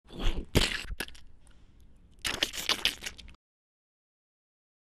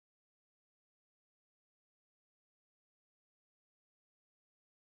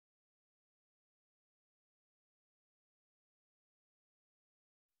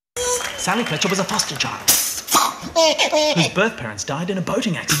Sally Fletcher was a foster child whose birth parents died in a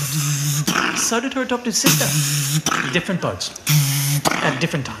boating accident. So did her adopted sister. Different boats. At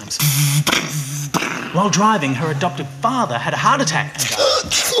different times. While driving, her adoptive father had a heart attack and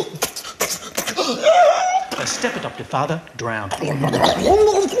died. Her step-adopted father drowned.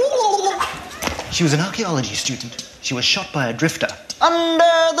 She was an archaeology student. She was shot by a drifter.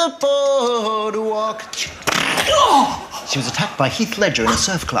 Under the boardwalk. She was attacked by Heath Ledger in a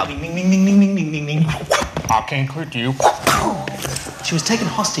surf club. I can't quit you. She was taken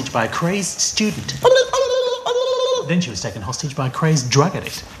hostage by a crazed student. Then she was taken hostage by a crazed drug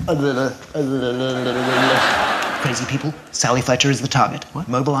addict. Crazy people. Sally Fletcher is the target. What?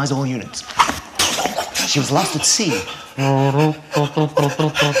 Mobilize all units. She was lost at sea. Her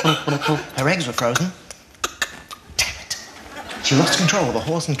eggs were frozen. Damn it. She lost control of a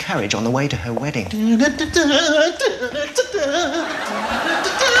horse and carriage on the way to her wedding.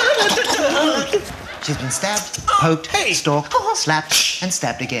 She's been stabbed, poked, stalked, slapped, and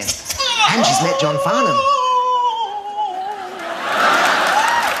stabbed again. And she's met John Farnham.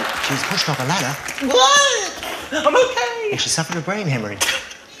 She was pushed off a ladder. What? I'm okay. And she suffered a brain hemorrhage.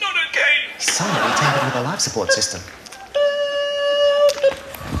 Not okay. Somebody tampered with her life support system.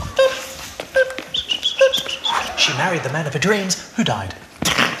 She married the man of her dreams, who died.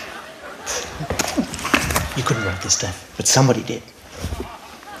 You couldn't write this stuff. But somebody did.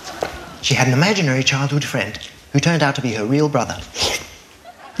 She had an imaginary childhood friend who turned out to be her real brother.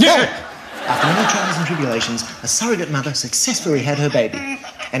 Yeah! After many trials and tribulations, a surrogate mother successfully had her baby,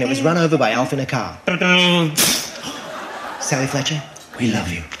 and it was run over by Alf in a car. Sally Fletcher, we love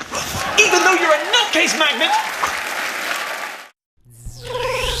you. Even though you're a nutcase magnet!